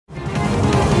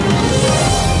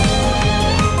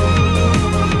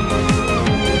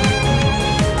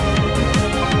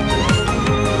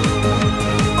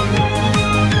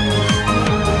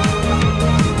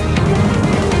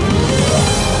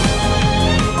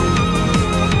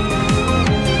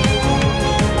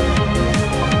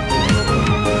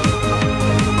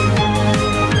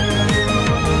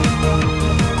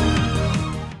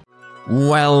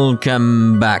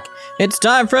Welcome back. It's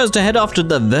time for us to head off to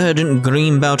the verdant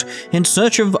greenbelt in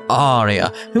search of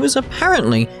Aria, who is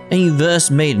apparently a Verse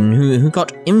Maiden who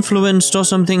got influenced or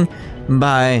something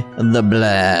by the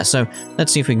Blare. So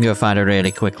let's see if we can go find her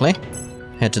really quickly.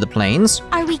 Head to the plains.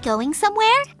 Are we going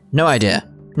somewhere? No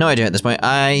idea. No idea at this point.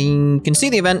 I can see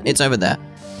the event. It's over there.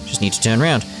 Just need to turn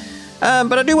around.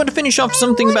 But I do want to finish off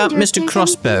something about Mr.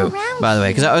 Crossbow, by the way,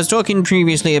 because I was talking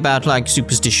previously about, like,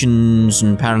 superstitions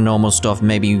and paranormal stuff.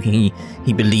 Maybe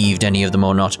he believed any of them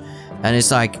or not. And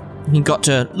it's like, he got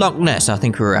to Loch Ness, I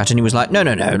think we were at, and he was like, no,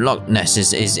 Loch Ness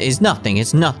is nothing,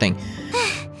 it's nothing.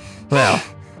 Well,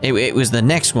 it was the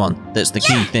next one that's the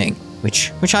key thing,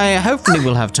 which I hopefully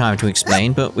will have time to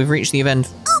explain, but we've reached the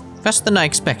event faster than I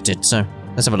expected, so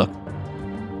let's have a look.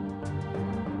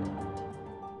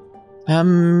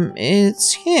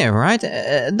 It's here, right?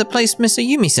 The place Miss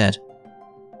Ayumi said.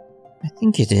 I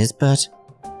think it is, but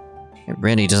it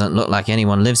really doesn't look like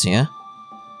anyone lives here.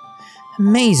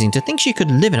 Amazing to think she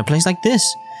could live in a place like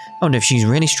this. I wonder if she's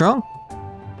really strong.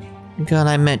 The girl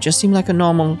I met just seemed like a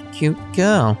normal, cute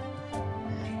girl.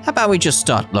 How about we just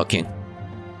start looking?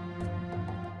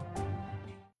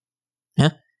 Huh?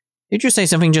 Did you say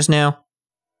something just now?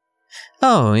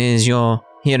 Oh, is your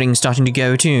hearing starting to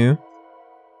go too?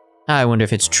 I wonder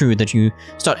if it's true that you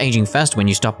start aging fast when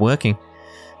you stop working.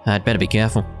 I'd better be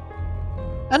careful.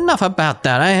 Enough about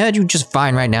that. I heard you just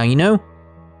fine right now, you know?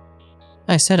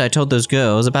 I said I told those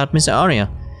girls about Miss Aria.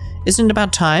 Isn't it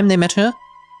about time they met her?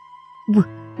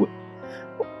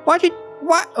 Why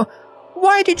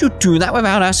did you do that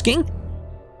without asking?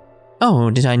 Oh,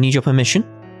 did I need your permission?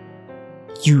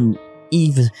 You,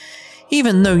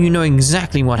 even though you know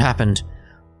exactly what happened,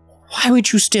 why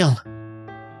would you still?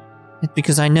 It's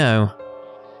because I know.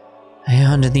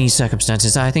 Under these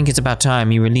circumstances, I think it's about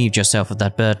time you relieved yourself of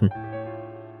that burden.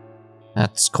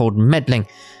 That's called meddling.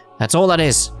 That's all that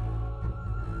is.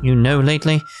 You know,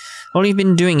 lately, all you've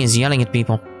been doing is yelling at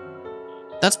people.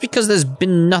 That's because there's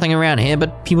been nothing around here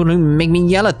but people who make me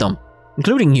yell at them,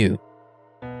 including you.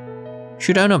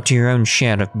 Should own up to your own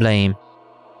share of blame.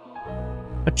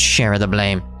 What share of the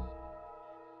blame?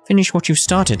 Finish what you've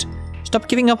started. Stop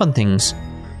giving up on things.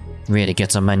 Really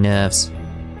gets on my nerves.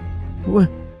 What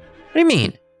do you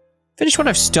mean? Finish what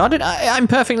I've started? I'm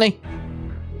perfectly...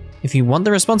 If you want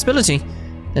the responsibility,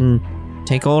 then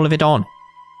take all of it on.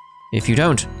 If you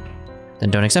don't, then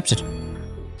don't accept it.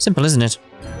 Simple, isn't it?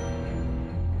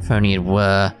 If only it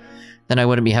were, then I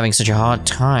wouldn't be having such a hard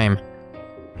time.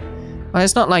 Well,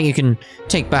 it's not like you can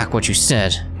take back what you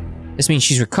said. This means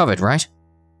she's recovered, right?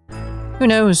 Who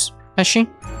knows? Has she?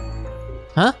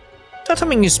 Huh? Don't tell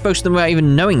me you're supposed to them without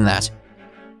even knowing that.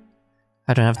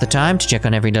 I don't have the time to check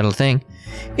on every little thing.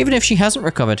 Even if she hasn't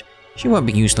recovered, she won't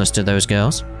be useless to those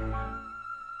girls.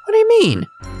 What do you mean?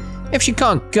 If she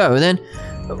can't go, then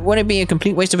won't it be a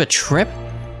complete waste of a trip?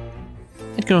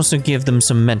 It can also give them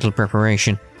some mental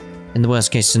preparation. In the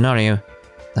worst case scenario,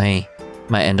 they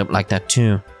might end up like that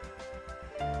too.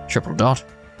 Triple dot.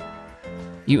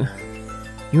 You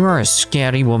are a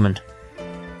scary woman.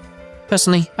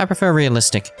 Personally, I prefer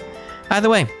realistic. Either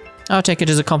way, I'll take it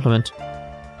as a compliment.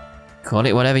 Call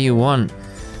it whatever you want.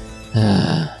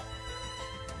 It'd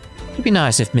be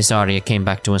nice if Miss Aria came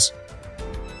back to us.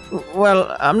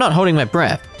 Well, I'm not holding my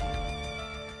breath.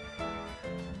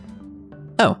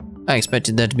 Oh, I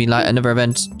expected there to be like another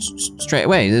event straight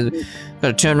away.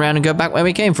 Gotta turn around and go back where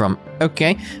we came from.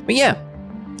 Okay, but yeah.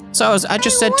 So I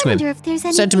just said to him,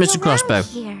 said to Mr. Crossbow,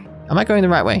 am I going the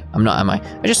right way? I'm not, am I?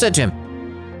 I just said to him,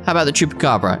 how about the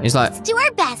chupacabra? He's like, let's do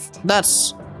our best.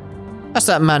 That's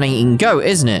that man-eating goat,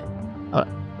 isn't it?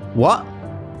 What?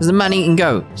 There's the man-eating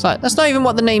goat. It's like, that's not even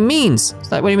what the name means.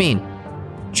 It's like, what do you mean?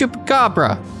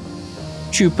 Chupacabra.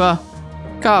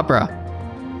 Chupacabra.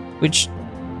 Which,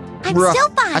 I'm still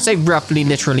fine. I say roughly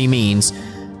literally means,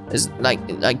 is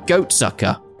like goat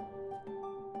sucker.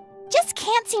 Just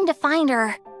can't seem to find her,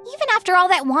 even after all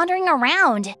that wandering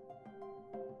around.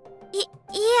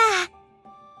 Yeah,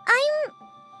 I'm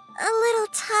a little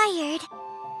tired.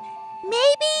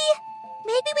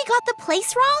 Maybe we got the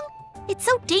place wrong? It's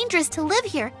so dangerous to live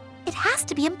here. It has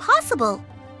to be impossible.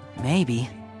 Maybe.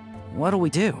 What'll we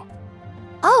do?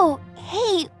 Oh,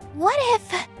 hey, what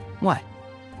if... What?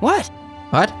 What?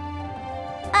 What?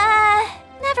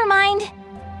 Never mind.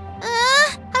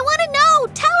 I want to know.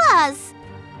 Tell us.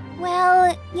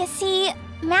 Well, you see,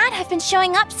 Matt have been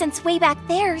showing up since way back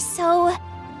there, so...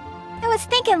 I was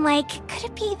thinking, like, could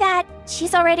it be that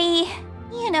she's already,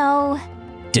 you know...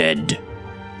 Dead.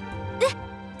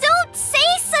 Don't say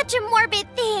such a morbid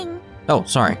thing! Oh,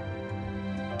 sorry.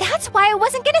 That's why I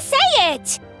wasn't gonna say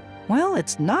it! Well,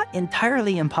 it's not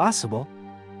entirely impossible.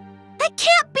 That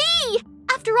can't be!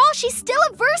 After she's still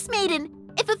a Verse Maiden.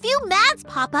 If a few Mads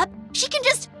pop up, she can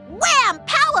just wham,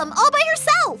 pow 'em all by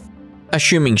herself.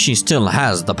 Assuming she still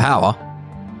has the power.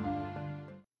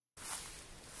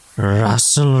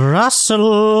 Rustle,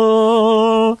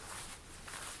 rustle.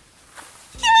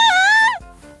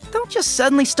 Don't just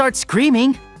suddenly start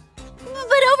screaming. But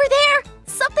over there,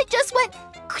 something just went...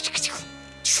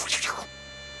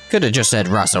 Could have just said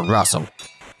rustle, rustle.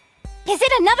 Is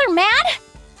it another Mad?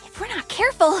 If we're not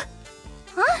careful...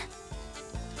 Huh?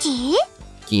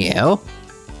 Yeah?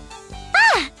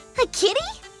 Ah, a kitty?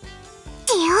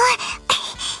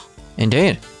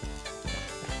 Indeed.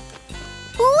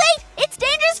 Wait! It's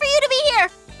dangerous for you to be here!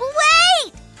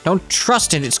 Wait! Don't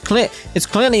trust it. It's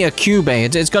clearly a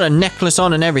Cubey. It's got a necklace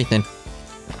on and everything.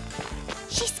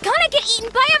 She's gonna get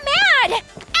eaten by a Mad!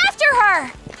 After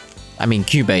her! I mean,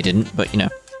 Cubey didn't, but you know.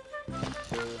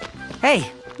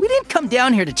 Hey, we didn't come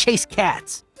down here to chase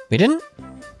cats. We didn't?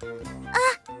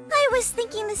 I was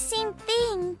thinking the same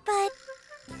thing, but...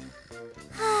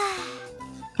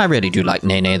 I really do like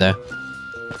Nene, though.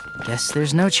 Guess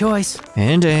there's no choice.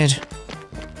 Indeed.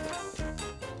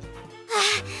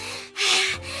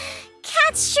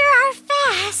 Cats sure are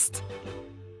fast.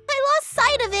 I lost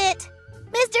sight of it.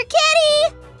 Mr.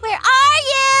 Kitty, where are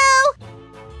you?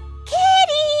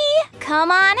 Kitty,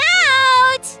 come on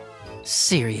out.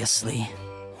 Seriously,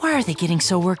 why are they getting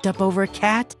so worked up over a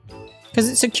cat? Because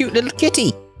it's a cute little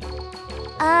kitty.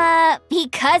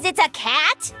 Because it's a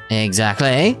cat?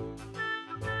 Exactly.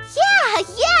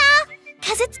 Yeah,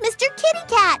 because it's Mr. Kitty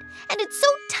Cat, and it's so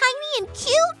tiny and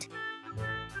cute.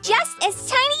 Just as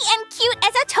tiny and cute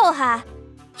as a Toha.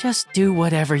 Just do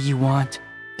whatever you want.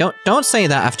 Don't say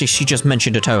that after she just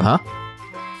mentioned a Toha.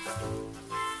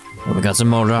 Oh, we got some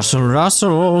more rustle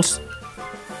rustles.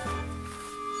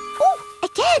 Oh,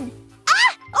 again!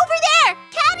 Ah! Over there!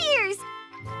 Cat ears!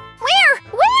 Where?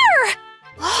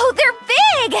 Oh, they're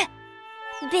big!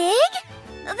 Big?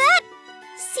 That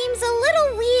seems a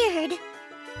little weird.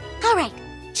 Alright,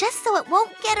 just so it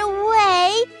won't get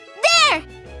away. There!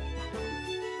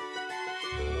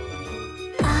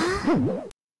 Yippee!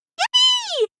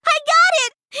 I got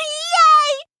it!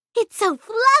 Yay! It's so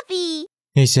fluffy!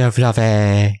 It's so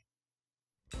fluffy.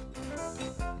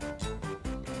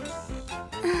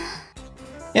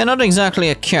 Yeah, not exactly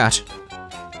a cat.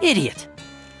 Idiot!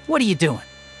 What are you doing?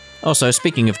 Also,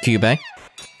 speaking of Cubey.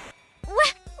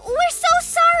 We're so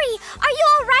sorry! Are you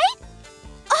alright?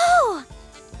 Oh!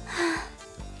 Huh?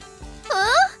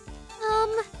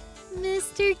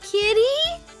 Mr.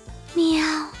 Kitty?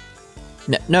 Meow.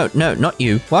 No, not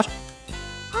you. What?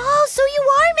 Oh, so you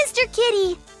are Mr.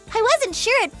 Kitty! I wasn't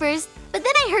sure at first, but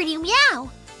then I heard you meow.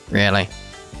 Really?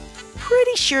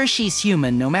 Pretty sure she's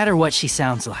human, no matter what she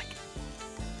sounds like.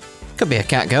 Could be a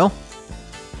cat girl.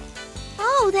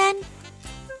 Oh, then...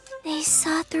 They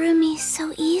saw through me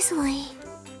so easily.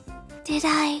 Did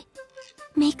I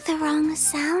make the wrong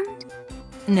sound?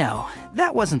 No,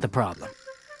 that wasn't the problem.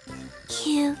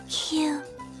 Q.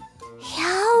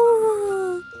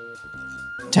 Yow.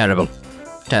 Terrible.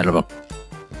 Terrible.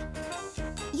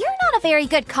 You're not a very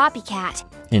good copycat.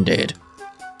 Indeed.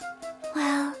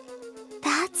 Well,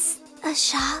 that's a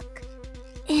shock.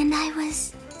 And I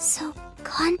was so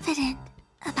confident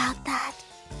about that.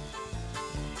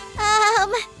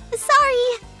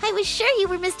 Sorry. I was sure you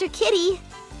were Mr. Kitty.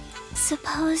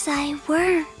 Suppose I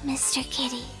were Mr.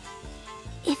 Kitty.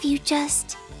 If you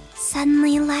just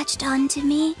suddenly latched onto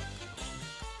me,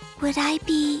 would I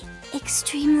be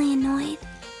extremely annoyed,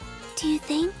 do you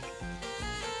think?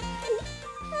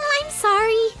 I'm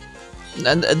sorry.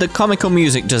 The comical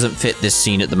music doesn't fit this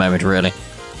scene at the moment, really.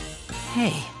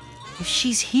 Hey, if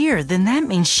she's here, then that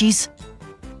means she's...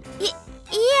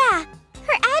 Yeah.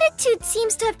 Her attitude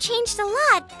seems to have changed a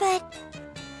lot, but...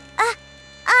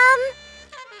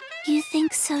 You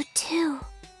think so too,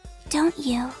 don't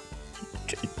you?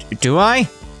 Do I?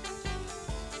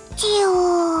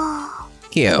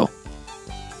 Cute.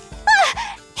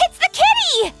 It's the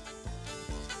kitty!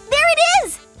 There it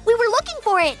is! We were looking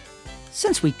for it.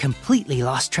 Since we completely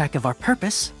lost track of our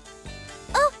purpose.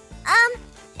 Oh,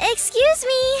 excuse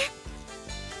me.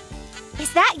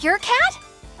 Is that your cat?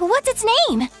 What's its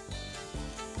name?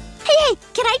 Hey,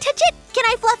 can I touch it? Can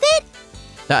I fluff it?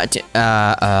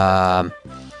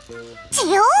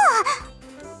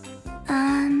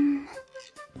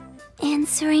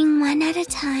 Answering one at a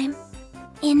time.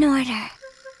 In order.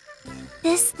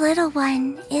 This little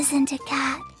one isn't a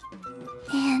cat.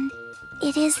 And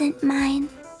it isn't mine.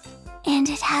 And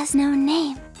it has no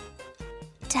name.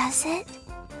 Does it?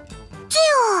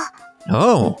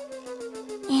 Oh.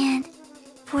 And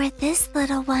for this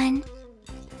little one,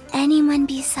 anyone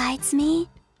besides me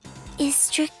is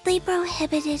strictly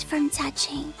prohibited from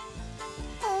touching.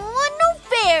 Oh, no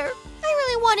fair! I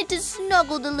really wanted to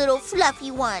snuggle the little fluffy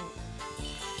one.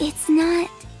 It's not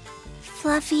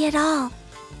fluffy at all.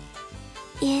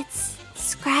 It's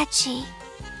scratchy.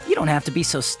 You don't have to be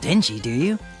so stingy, do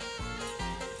you?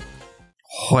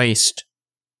 Hoist.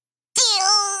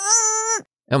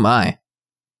 Oh my.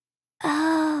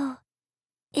 Oh,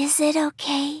 is it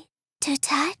okay to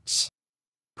touch?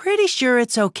 Pretty sure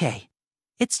it's okay.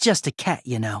 It's just a cat,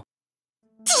 you know.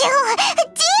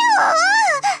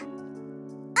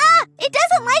 It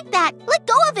doesn't like that. Let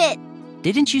go of it.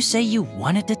 Didn't you say you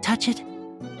wanted to touch it?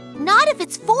 Not if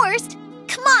it's forced.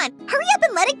 Come on, hurry up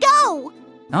and let it go.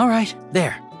 All right,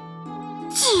 there.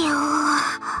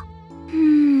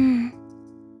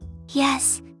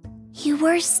 Yes, you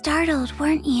were startled,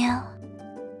 weren't you?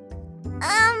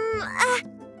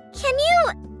 Can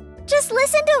you just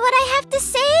listen to what I have to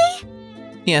say?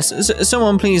 Yes,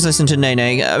 someone please listen to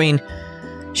Nene. I mean,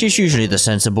 she's usually the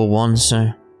sensible one,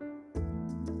 so...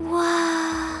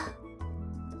 Wow.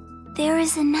 There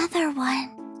is another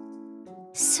one.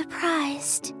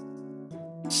 Surprised.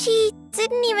 She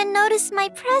didn't even notice my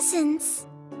presence.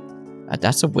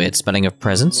 That's a weird spelling of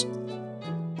presence.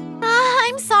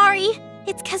 I'm sorry.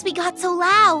 It's 'cause we got so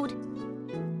loud.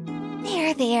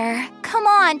 There. Come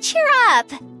on, cheer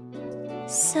up.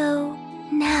 So,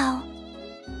 now,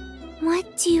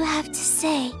 what do you have to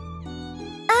say?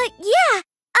 Yeah.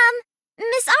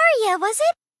 Miss Aria, was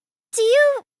it? Do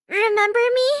you remember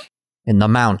me? In the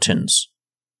mountains.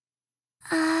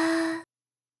 I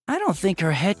don't think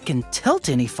her head can tilt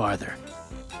any farther.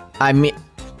 I mean,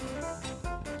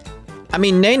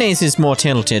 Nene's is more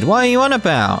tilted. What are you on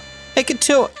about? It can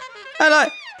tilt.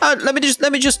 Let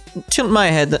me just tilt my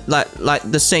head like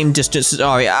the same distance as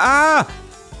Aria.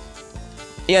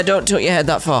 Yeah, don't tilt your head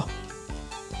that far.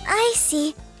 I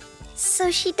see.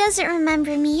 So she doesn't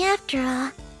remember me after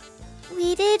all.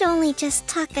 We did only just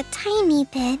talk a tiny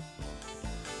bit.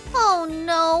 Oh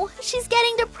no, she's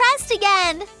getting depressed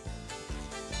again.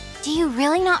 Do you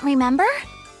really not remember?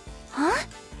 Huh?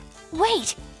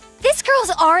 Wait, this girl's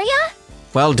Aria?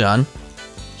 Well done.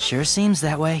 Sure seems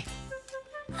that way.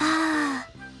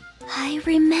 I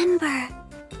remember.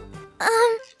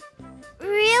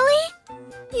 Really?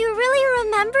 You really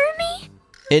remember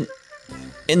me?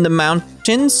 In the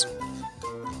mountains?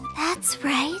 That's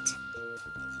right.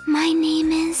 My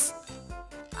name is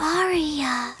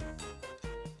Aria.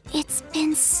 It's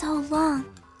been so long.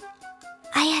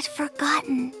 I had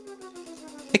forgotten.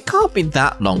 It can't be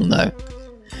that long, though.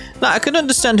 Like, I could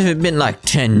understand if it'd been like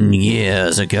 10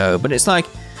 years ago, but it's like...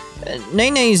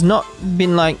 Nene's not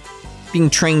been, like, being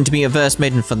trained to be a Verse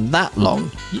Maiden for that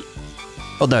long.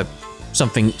 Although,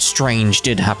 something strange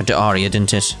did happen to Aria,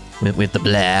 didn't it? With the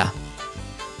Blare.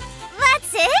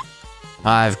 That's it?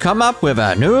 I've come up with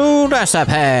a new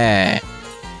recipe! I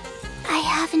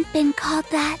haven't been called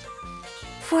that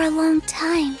for a long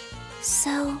time,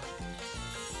 so...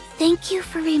 Thank you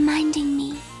for reminding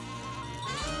me.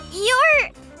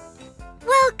 You're...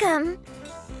 welcome.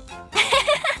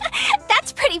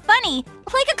 That's pretty funny.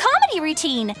 Like a comedy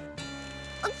routine.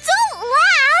 Don't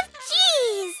laugh!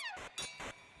 Jeez!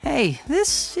 Hey,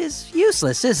 this is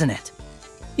useless, isn't it?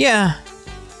 Yeah.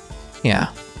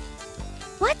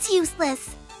 What's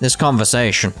useless? This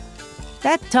conversation.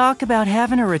 That talk about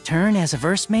having her return as a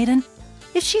Verse Maiden?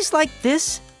 If she's like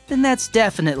this, then that's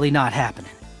definitely not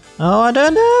happening. Oh, I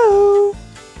don't know.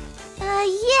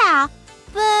 Yeah.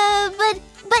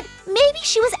 But maybe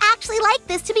she was actually like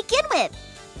this to begin with.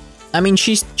 I mean,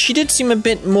 she did seem a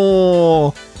bit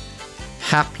more...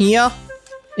 happier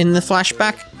in the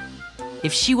flashback.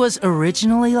 If she was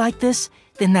originally like this,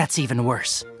 then that's even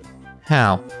worse.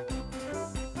 How?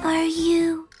 Are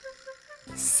you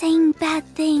saying bad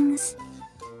things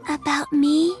about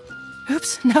me?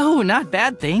 Oops, no, not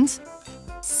bad things.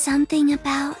 Something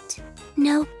about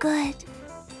no good.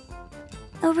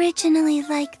 Originally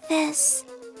like this.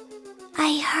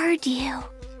 I heard you.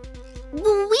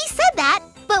 We said that,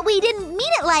 but we didn't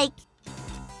mean it like...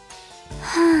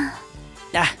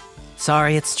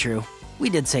 Sorry, it's true. We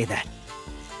did say that.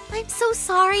 I'm so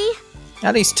sorry.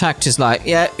 At least Tact is like,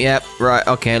 yep, right,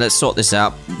 okay, let's sort this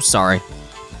out. Sorry.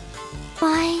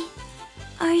 Why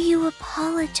are you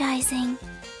apologizing?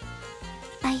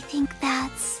 I think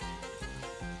that's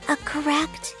a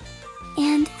correct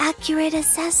and accurate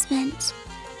assessment.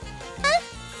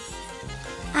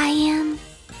 I am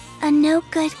a no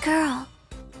good girl.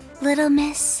 Little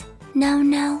Miss No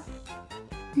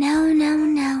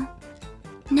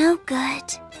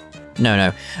good.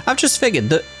 No. I've just figured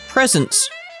that presence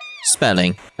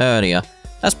spelling earlier,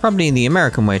 that's probably the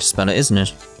American way to spell it, isn't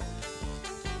it?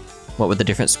 What with the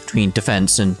difference between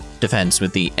defense and defense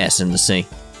with the S and the C.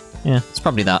 Yeah, it's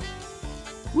probably that.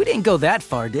 We didn't go that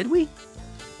far, did we?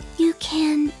 You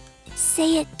can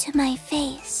say it to my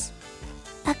face.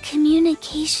 A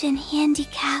communication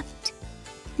handicapped,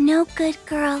 no good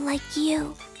girl like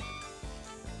you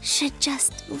should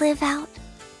just live out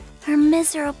her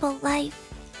miserable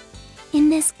life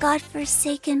in this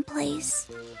godforsaken place.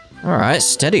 Alright,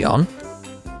 steady on.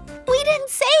 We didn't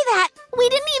say that! We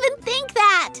didn't even think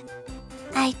that!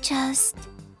 I just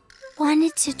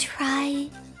wanted to try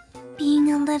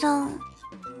being a little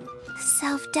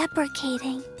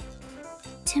self-deprecating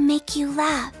to make you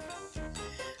laugh.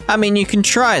 I mean, you can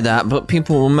try that, but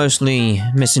people will mostly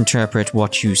misinterpret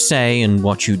what you say and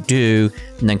what you do,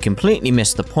 and then completely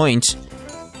miss the point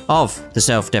of the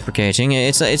self-deprecating.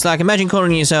 It's like, imagine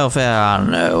calling yourself, I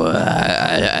don't know,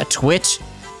 a twit,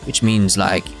 which means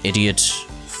like idiot,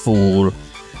 fool,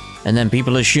 and then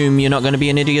people assume you're not going to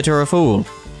be an idiot or a fool.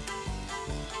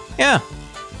 Yeah.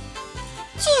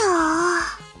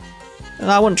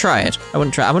 I wouldn't try it. I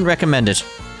wouldn't recommend it.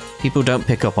 People don't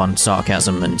pick up on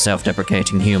sarcasm and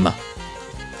self-deprecating humor.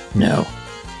 No.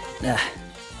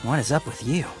 What is up with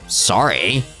you?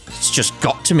 Sorry. It's just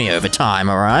got to me over time,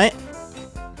 alright?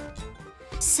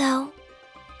 So,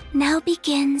 now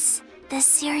begins the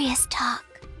serious talk.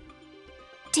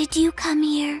 Did you come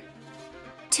here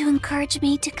to encourage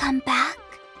me to come back?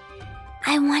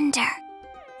 I wonder.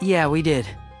 Yeah, we did.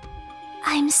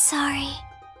 I'm sorry,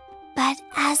 but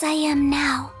as I am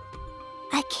now,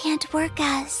 I can't work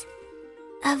as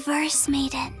a Verse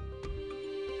Maiden.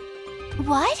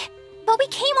 What? But we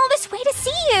came all this way to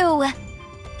see you!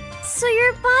 So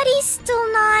your body's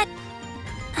still not...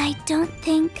 I don't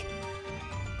think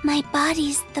my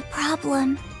body's the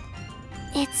problem.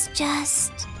 It's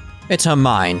just... It's her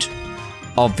mind.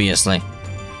 Obviously.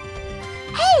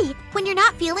 Hey! When you're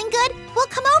not feeling good, we'll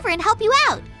come over and help you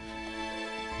out.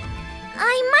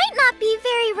 I might not be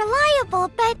very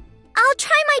reliable, but I'll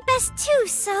try my best too,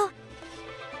 so...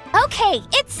 Okay,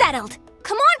 it's settled.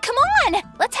 Come on!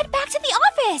 Let's head back to the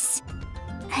office!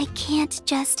 I can't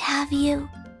just have you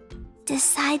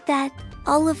decide that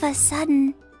all of a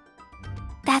sudden.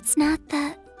 That's not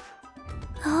the...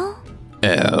 Oh?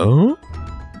 Oh?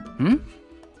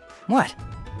 What?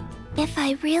 If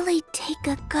I really take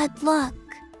a good look,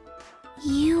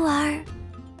 you are...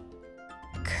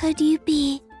 Could you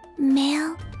be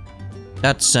male?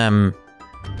 That's, some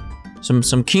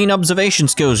keen observation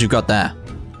skills you've got there.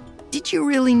 Did you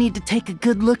really need to take a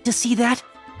good look to see that?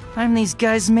 I'm these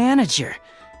guys' manager,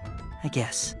 I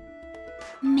guess.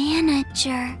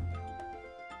 Manager?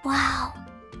 Wow.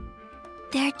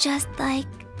 They're just like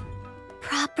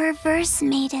proper Verse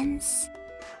Maidens.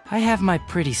 I have my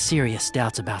pretty serious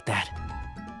doubts about that.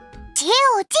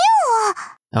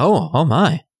 Oh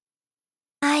my.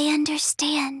 I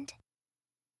understand.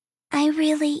 I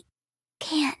really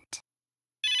can't.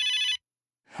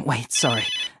 Wait, sorry.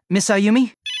 Miss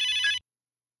Ayumi?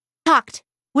 Talked.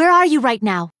 Where are you right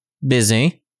now?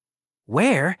 Busy.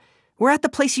 Where? We're at the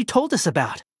place you told us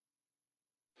about.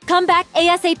 Come back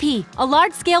ASAP. A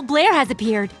large-scale Blare has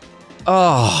appeared.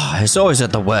 Oh, it's always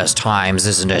at the worst times,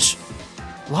 isn't it?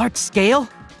 Large scale?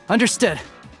 Understood.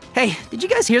 Hey, did you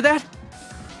guys hear that?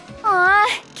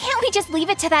 Aw, can't we just leave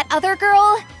it to that other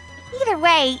girl? Either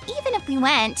way, even if we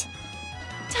went...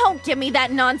 Don't give me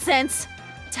that nonsense.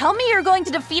 Tell me you're going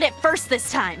to defeat it first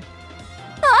this time.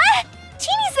 Huh?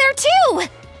 Teeny's there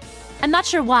too! I'm not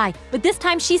sure why, but this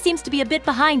time she seems to be a bit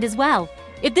behind as well.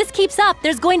 If this keeps up,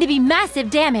 there's going to be massive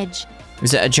damage.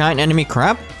 Is it a giant enemy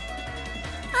crab?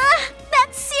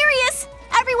 That's serious!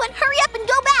 Everyone hurry up and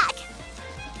go back!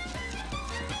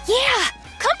 Yeah,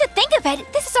 come to think of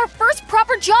it, this is our first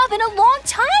proper job in a long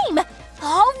time!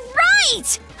 All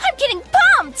right! I'm getting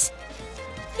pumped!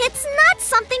 It's not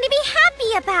something to be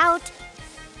happy about.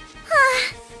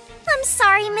 I'm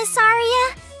sorry, Miss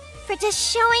Aria, for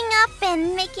just showing up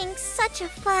and making such a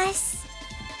fuss.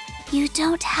 You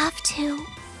don't have to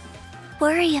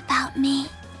worry about me.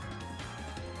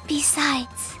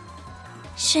 Besides,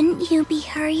 shouldn't you be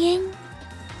hurrying?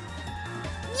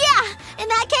 Yeah, in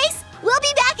that case, we'll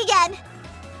be back again.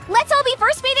 Let's all be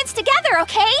Verse Maidens together,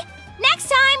 okay? Next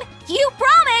time, you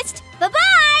promised.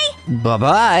 Bye-bye.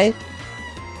 Bye-bye.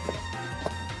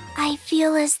 I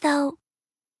feel as though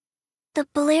the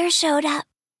Blare showed up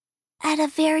at a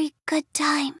very good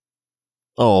time.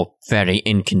 Oh, very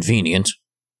inconvenient.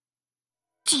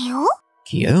 Jill?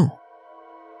 Kyo?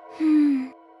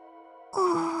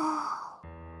 Oh.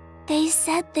 They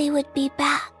said they would be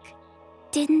back,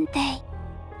 didn't they?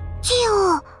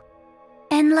 Jill!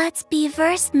 And let's be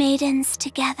Verse Maidens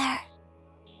together.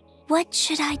 What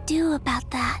should I do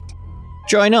about that?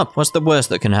 Join up. What's the worst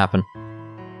that can happen?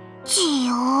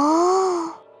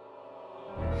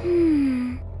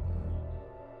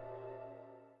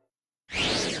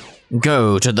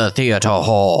 Go to the theater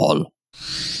hall.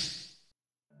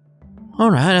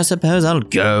 Alright, I suppose I'll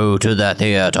go to the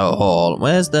theater hall.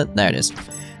 Where's the... There it is.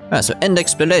 Right, so end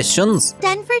explorations.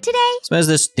 Done for today? So where's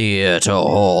this theater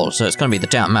hall? So it's gonna be the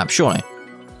town map, surely.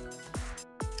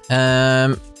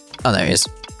 Oh, there it is.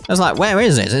 I was like, where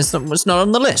is it? It's not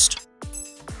on the list.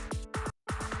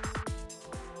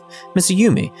 Mr.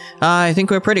 Yumi, I think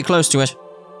we're pretty close to it.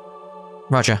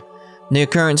 Roger. The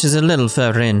occurrence is a little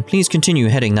further in. Please continue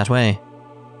heading that way.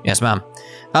 Yes, ma'am.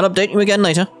 I'll update you again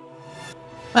later.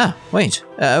 Ah, wait.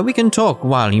 We can talk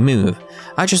while you move.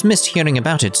 I just missed hearing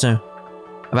about it, so...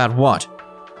 About what?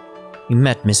 You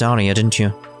met Miss Aria, didn't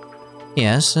you?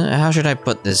 Yes, how should I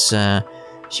put this?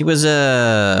 She was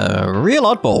a real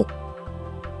oddball.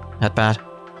 That bad?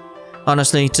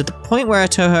 Honestly, to the point where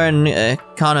Toho and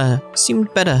Kana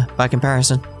seemed better by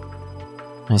comparison.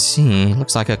 I see.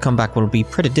 Looks like her comeback will be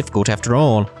pretty difficult after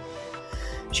all.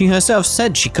 She herself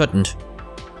said she couldn't.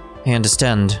 I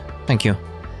understand. Thank you.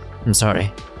 I'm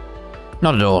sorry.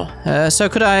 Not at all. So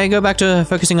could I go back to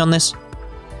focusing on this?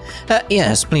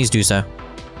 Yes, please do so.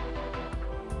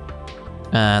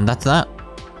 And that's that.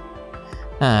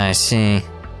 I see.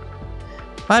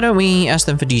 Why don't we ask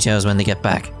them for details when they get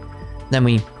back? Then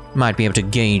we might be able to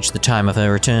gauge the time of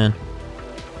her return.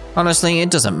 Honestly,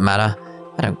 it doesn't matter.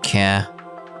 I don't care.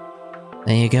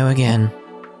 There you go again.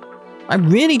 I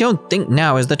really don't think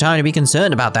now is the time to be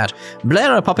concerned about that.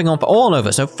 Blare are popping up all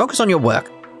over, so focus on your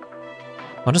work.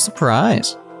 What a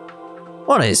surprise.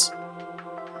 What is?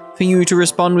 For you to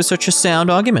respond with such a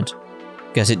sound argument.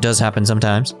 Guess it does happen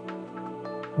sometimes.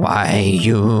 Why,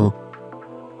 you...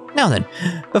 Now then,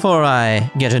 before I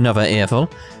get another earful,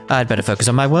 I'd better focus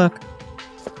on my work.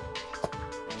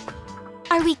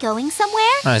 Are we going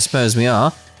somewhere? I suppose we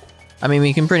are. I mean,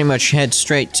 we can pretty much head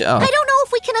straight to... Oh. I don't know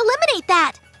if we can eliminate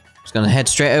that. I was gonna head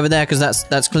straight over there, because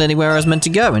that's clearly where I was meant to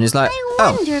go, and it's like,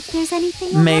 I wonder if there's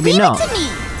anything... Maybe not. Leave it to me.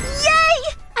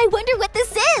 Yay! I wonder what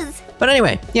this is. But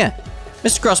anyway, yeah.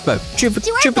 Mr. Crossbow,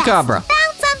 Chupacabra.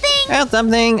 Found something! Found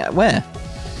something! Where?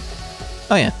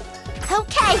 Oh, yeah.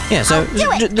 Okay, Yeah, so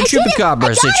the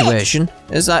Chupacabra situation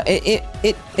is like,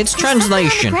 its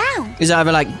translation is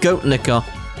either like goat liquor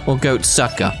or goat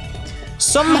sucker.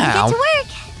 Somehow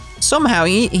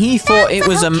he thought it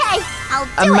was a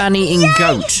man-eating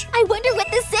goat. I wonder what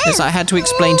this is. So I had to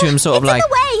explain to him sort of like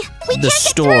the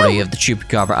story of the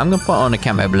Chupacabra. I'm gonna put on a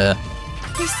camo blur.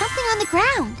 There's something on the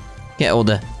ground. Get all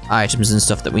the items and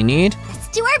stuff that we need. Let's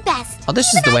do our best. Oh,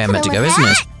 this is the way I'm meant to go, isn't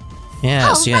it?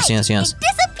 Yes, yes. It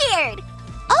disappeared.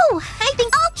 Oh, I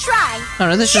think I'll try. Oh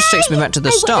no, this just takes me back to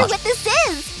the start. I wonder what this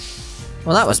is.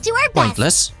 Well, that was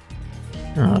pointless.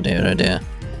 Oh dear, oh dear.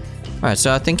 Alright,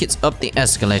 so I think it's up the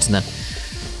escalator then.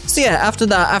 So yeah, after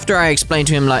that, after I explained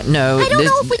to him like, no,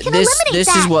 this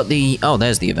is what the... Oh,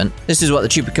 there's the event. This is what the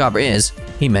Chupacabra is.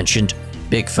 He mentioned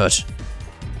Bigfoot.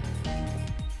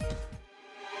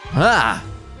 Ah!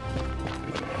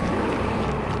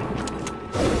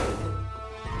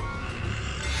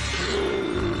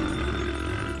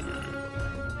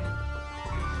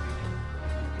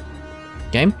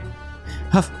 Game?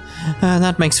 Huff.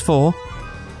 That makes 4.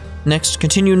 Next,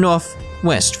 continue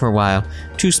northwest for a while.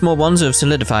 2 small ones have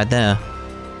solidified there.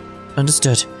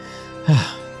 Understood.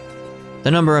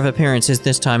 The number of appearances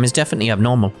this time is definitely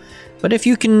abnormal, but if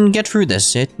you can get through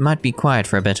this, it might be quiet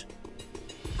for a bit.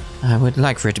 I would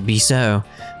like for it to be so.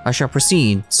 I shall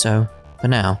proceed, so, for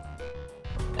now.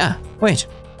 Ah, wait.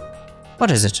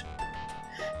 What is it?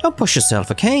 Don't push yourself,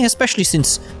 okay? Especially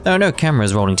since there are no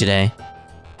cameras rolling today.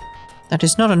 That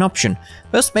is not an option.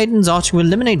 Verse Maidens are to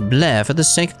eliminate Blare for the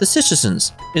sake of the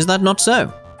citizens. Is that not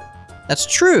so? That's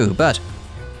true, but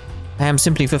I am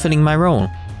simply fulfilling my role.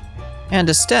 I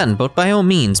understand, but by all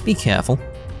means, be careful.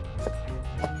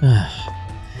 Though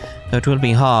it will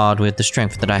be hard with the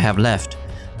strength that I have left.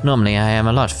 Normally, I am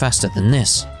a lot faster than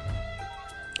this.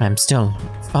 I'm still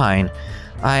fine.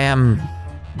 I am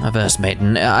a Verse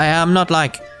Maiden. I am not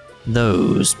like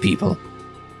those people.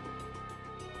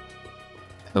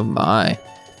 Oh my.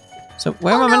 So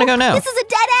where am I gonna go now? This is a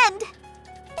dead end!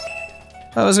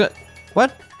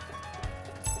 What?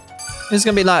 It's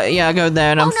gonna be like, yeah, I go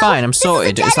there and I'm fine, I'm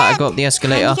sorted. It's like I got the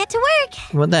escalator. Time to get to work.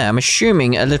 Well, there, I'm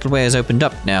assuming a little way has opened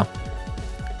up now.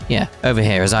 Yeah, over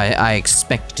here, as I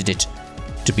expected it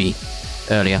to be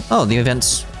earlier. Oh, the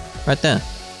event's right there.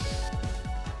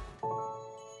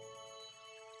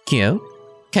 Kyo?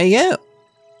 KO?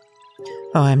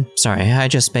 Oh, I'm sorry, I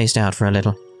just spaced out for a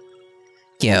little.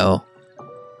 Kyo.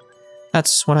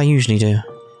 That's what I usually do.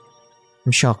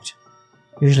 I'm shocked.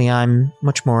 Usually I'm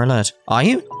much more alert. Are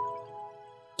you?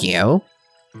 Yo?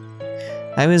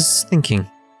 I was thinking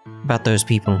about those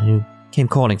people who came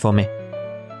calling for me.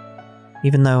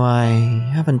 Even though I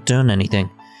haven't done anything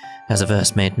as a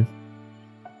Verse Maiden.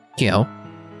 Yo?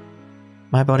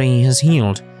 My body has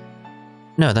healed.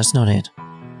 No, that's not it.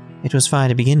 It was fine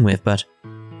to begin with, but...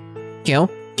 Gil?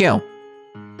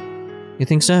 You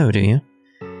think so, do you?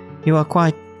 You are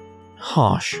quite...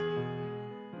 harsh.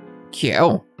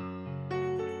 Gil?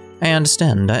 I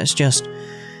understand, it's just...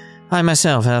 I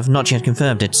myself have not yet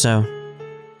confirmed it, so...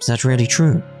 Is that really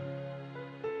true?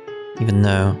 Even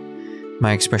though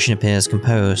my expression appears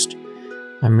composed,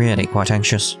 I'm really quite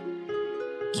anxious.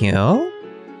 Gil?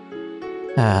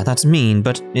 Ah, that's mean,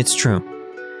 but it's true.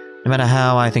 No matter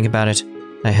how I think about it,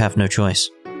 I have no choice.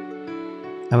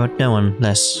 I won't know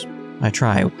unless I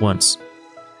try once.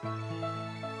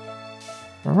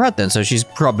 Alright then, so she's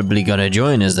probably gonna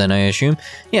join us then, I assume.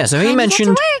 Yeah, so he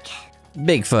mentioned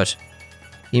Bigfoot.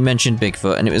 He mentioned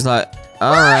Bigfoot, and it was like,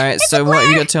 alright, so what have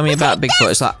you got to tell me about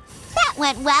Bigfoot? It's like, that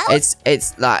went well. It's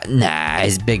like, nah,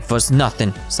 it's Bigfoot's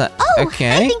nothing. It's like,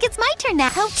 okay. I think it's my turn now.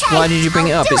 Okay, why did you bring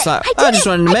it up? It's like, I just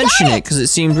wanted to mention it because it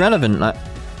seemed relevant. Like,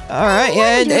 alright,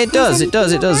 yeah, it does.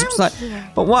 It's like,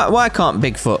 but why can't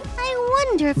Bigfoot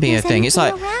be a thing? It's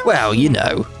like, well, you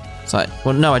know. It's like,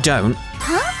 well, no, I don't.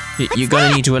 Huh? You're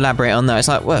gonna need to elaborate on that. It's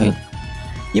like, well,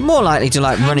 you're more likely to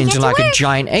like run into like a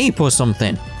giant ape or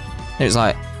something. It's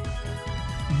like,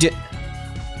 do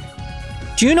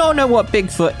you not know what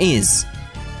Bigfoot is?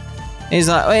 It's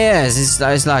like, oh yeah,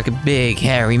 it's like a big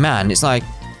hairy man. It's like,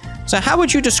 so how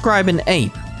would you describe an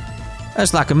ape?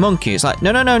 That's like a monkey. It's like,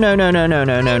 no. I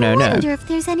wonder if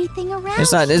there's anything around.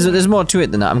 It's like there's more to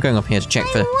it than that. I'm going up here to check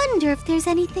for. I wonder if there's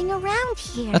anything around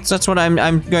here. That's what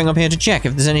I'm going up here to check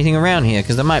if there's anything around here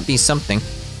because there might be something.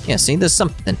 Yeah, see, there's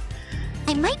something.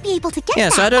 I might be able to get that. Yeah,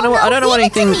 so I don't know. I don't know what he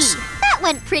thinks. That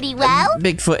went pretty well.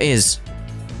 Bigfoot is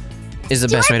the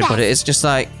best way to put it. It's just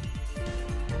like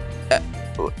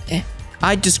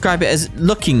I describe it as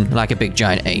looking like a big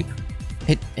giant ape.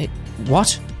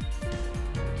 What?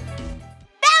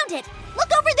 Found it!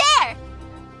 Look over there!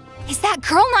 Is that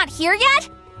girl not here yet?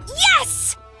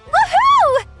 Yes!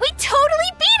 Woohoo! We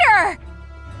totally beat her!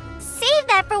 Save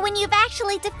that for when you've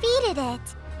actually defeated it.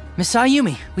 Miss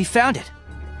Ayumi, we found it.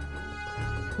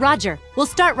 Roger, we'll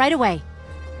start right away.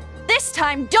 This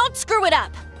time, don't screw it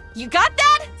up! You got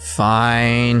that?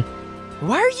 Fine.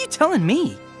 Why are you telling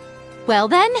me? Well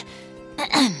then...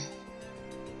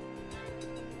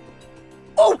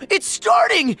 Oh, it's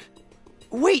starting!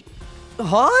 Wait,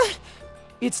 huh?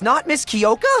 It's not Miss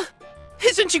Kyoka?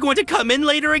 Isn't she going to come in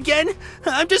later again?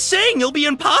 I'm just saying it'll be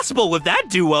impossible with that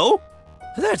duo.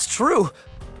 That's true.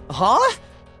 Huh?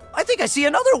 I think I see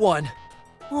another one.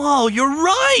 Oh, you're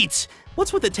right!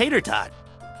 What's with the tater tot?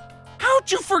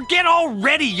 How'd you forget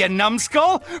already, you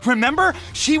numbskull? Remember?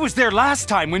 She was there last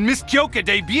time when Miss Kyoka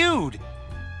debuted.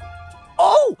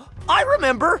 Oh, I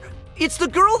remember! It's the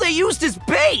girl they used as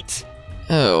bait!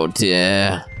 Oh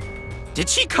dear. Did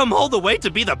she come all the way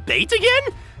to be the bait again?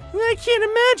 I can't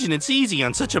imagine it's easy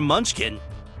on such a munchkin.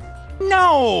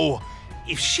 No!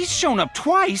 If she's shown up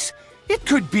twice, it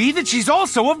could be that she's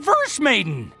also a Verse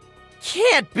Maiden.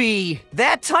 Can't be!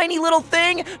 That tiny little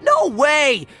thing? No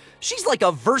way! She's like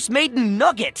a Verse Maiden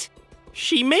nugget!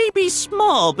 She may be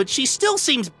small, but she still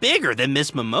seems bigger than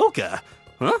Miss Momoka.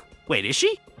 Huh? Wait, is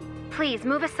she? Please,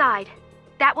 move aside.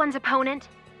 That one's opponent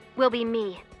will be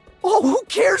me. Oh, who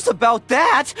cares about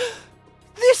that?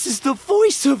 This is the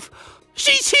voice of...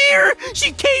 She's here!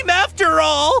 She came after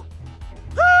all!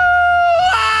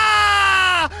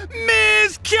 Ah!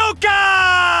 Miss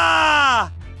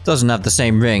Kyoka! Doesn't have the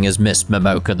same ring as Miss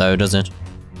Momoka though, does it?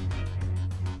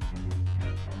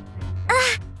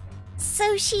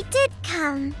 So she did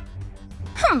come.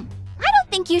 I don't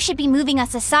think you should be moving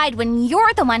us aside when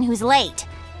you're the one who's late.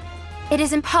 It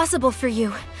is impossible for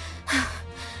you.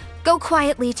 Go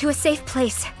quietly to a safe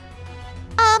place.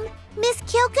 Miss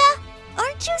Kyoka,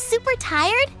 aren't you super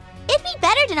tired? It'd be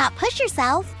better to not push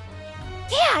yourself.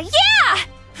 Yeah!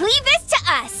 Leave this to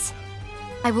us!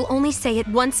 I will only say it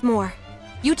once more.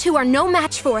 You two are no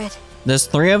match for it. There's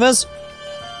 3 of us?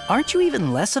 Aren't you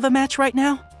even less of a match right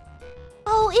now?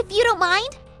 Oh, if you don't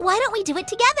mind, why don't we do it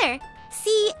together?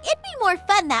 See, it'd be more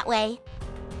fun that way.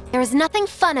 There is nothing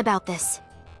fun about this.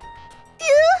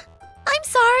 I'm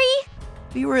sorry.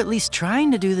 We were at least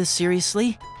trying to do this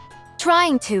seriously.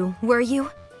 Trying to, were you?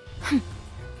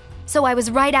 So I was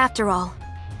right after all.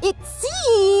 It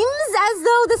seems as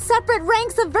though the separate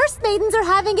ranks of Verse Maidens are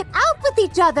having it out with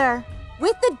each other,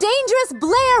 with the dangerous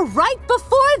Blare right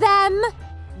before them.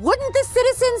 Wouldn't the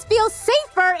citizens feel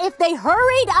safer if they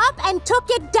hurried up and took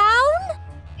it down?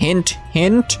 Hint,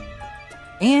 hint.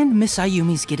 And Miss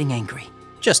Ayumi's getting angry.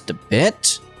 Just a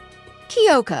bit.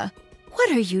 Kyoka,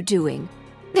 what are you doing?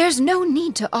 There's no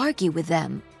need to argue with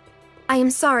them. I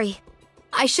am sorry.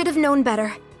 I should have known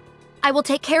better. I will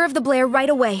take care of the Blare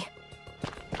right away.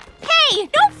 Hey,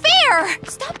 no fair!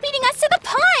 Stop beating us to the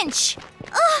punch!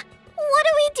 Ugh, what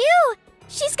do we do?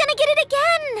 She's gonna get it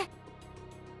again!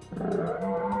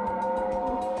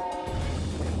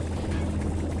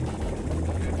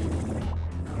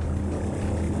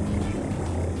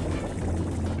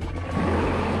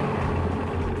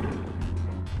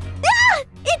 Ah!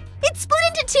 It split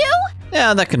into two?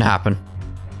 Yeah, that can happen.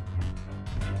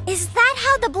 Is that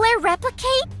how the Blare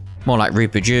replicate? More like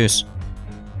reproduce.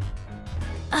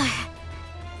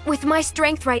 With my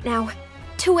strength right now,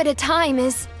 2 at a time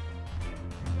is...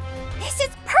 This is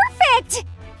perfect!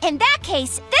 In that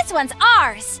case, this one's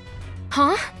ours!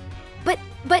 Huh? But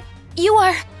you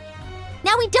are...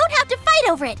 Now we don't have to fight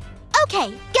over it. Okay,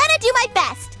 gonna do my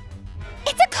best.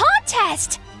 It's a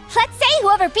contest! Let's say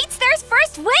whoever beats theirs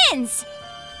first wins!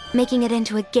 making it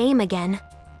into a game again.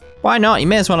 Why not? You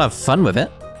may as well have fun with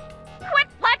it. Quit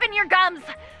flapping your gums!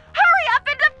 Hurry up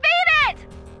and defeat it!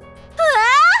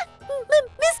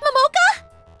 Miss Momoka?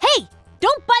 Hey,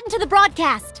 don't butt into the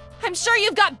broadcast. I'm sure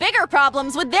you've got bigger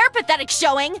problems with their pathetic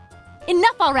showing.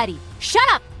 Enough already. Shut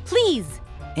up, please.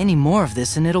 Any more of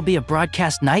this and it'll be a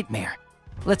broadcast nightmare.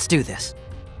 Let's do this.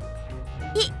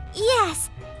 Yes.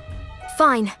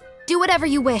 Fine. Do whatever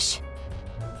you wish.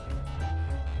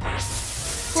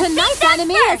 Tonight's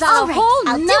enemy is All a right, whole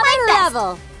I'll do nother my best.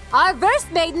 level. Our Verse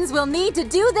Maidens will need to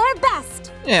do their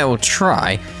best. Yeah, we'll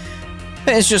try.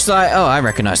 But it's just like, oh, I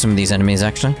recognize some of these enemies,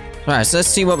 actually. Alright, so let's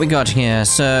see what we got here.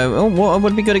 So, oh, water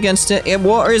would be good against it. Yeah,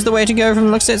 water is the way to go from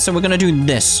the looks of it, so we're gonna do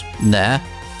this there.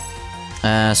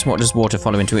 So what does water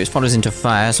follow into? It follows into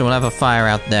fire, so we'll have a fire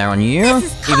out there on you.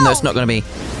 Even though it's not gonna be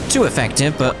too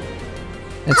effective, but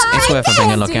it's worth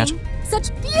having a look at. Such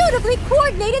beautifully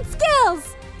coordinated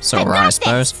skills. It's alright, I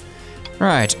suppose.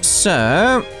 Right,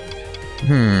 so... we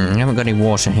haven't got any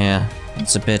water here.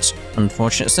 It's a bit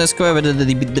unfortunate. So let's go over to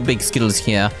the big skills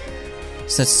here.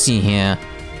 So let's see here.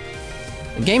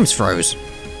 The game's froze.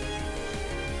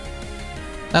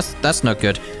 That's not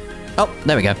good. Oh,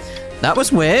 there we go. That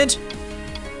was weird.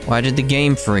 Why did the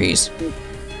game freeze?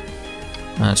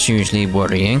 That's usually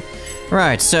worrying.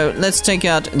 Right, so let's take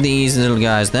out these little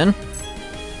guys then.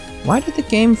 Why did the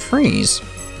game freeze?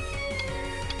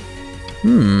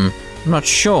 I'm not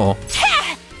sure.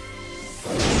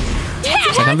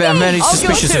 It's like I'm very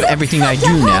suspicious of everything I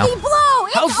do now.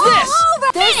 How's this?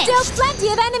 There's still plenty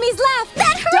of enemies left.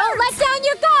 That hurts. Don't let down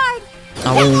your guard.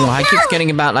 Oh, I keep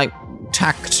getting about like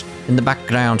tacked in the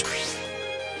background.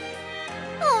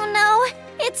 Oh no,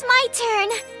 it's my turn.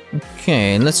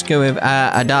 Okay, let's go with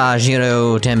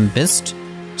Adagio Tempest.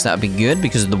 So that would be good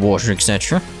because of the water,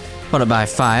 etc. Followed by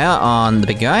fire on the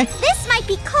big guy. This might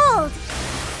be cold.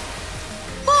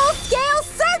 Full-scale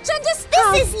search and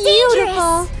destroy. This is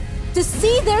dangerous. To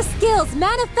see their skills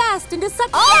manifest into such...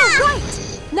 Oh! Right!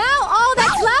 Now all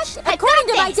that's left, according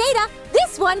to my data,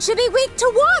 this one should be weak to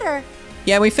water.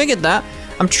 Yeah, we figured that.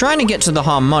 I'm trying to get to the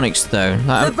harmonics though.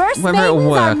 The Verse whether it'll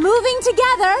Maidens are work. moving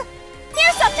together.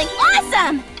 Here's something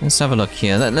awesome. Let's have a look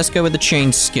here. Let's go with the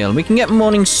chain skill. We can get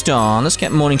Morning Star. Let's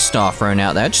get Morning Star thrown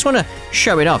out there. I just want to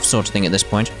show it off sort of thing at this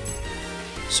point.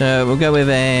 So we'll go with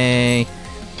a...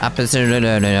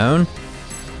 an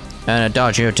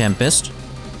Adagio Tempest.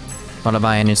 Followed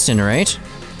by an Incinerate.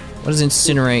 What does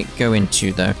Incinerate go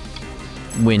into, though?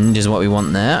 Wind is what we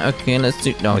want there. Okay, let's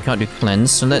do... No, we can't do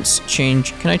Cleanse, so let's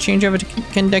change... Can I change over to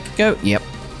Kendeko? Yep.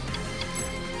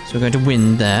 So we're going to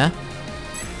Wind there.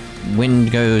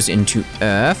 Wind goes into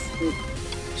Earth.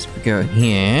 So we go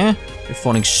here.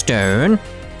 Falling Stone.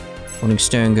 Falling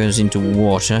Stone goes into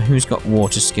Water. Who's got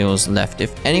water skills left,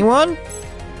 if anyone?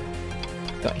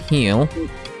 Got Heal.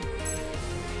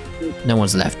 No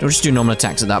one's left. We'll just do normal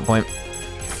attacks at that point.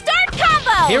 Start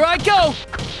combo. Here I go!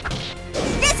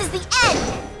 This is the end.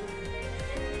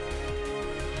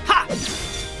 Ha!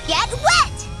 Get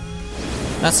wet.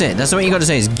 That's it. That's what you got to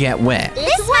say is get wet.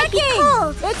 This might be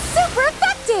cold. It's super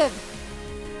effective.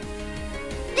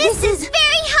 This is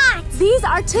very hot. These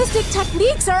artistic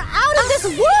techniques are out of this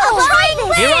I'll world. try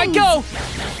this. Here I go!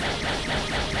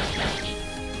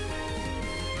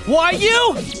 Why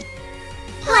you?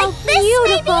 Like this,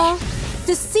 Beautiful.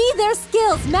 To see their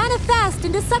skills manifest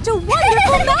into such a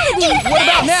wonderful melody. What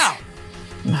about now?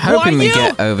 I'm hoping we you?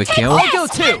 get overkill. I'll go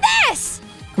too. This.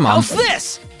 Come on. How's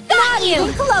this? Got you.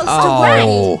 Even close Oh. to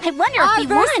winning. I wonder Our if he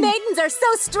Verse won. Maidens are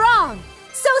so strong,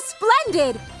 so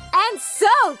splendid, and so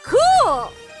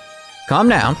cool. Calm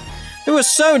down. We were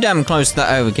so damn close to that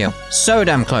overkill. So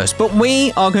damn close. But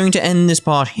we are going to end this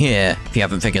part here, if you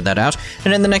haven't figured that out.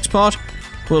 And in the next part,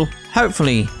 we'll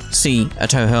hopefully see a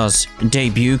Touhou's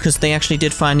debut, because they actually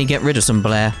did finally get rid of some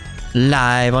Blare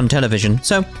live on television.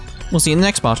 So, we'll see you in the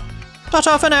next part.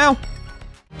 Ta-ta for now!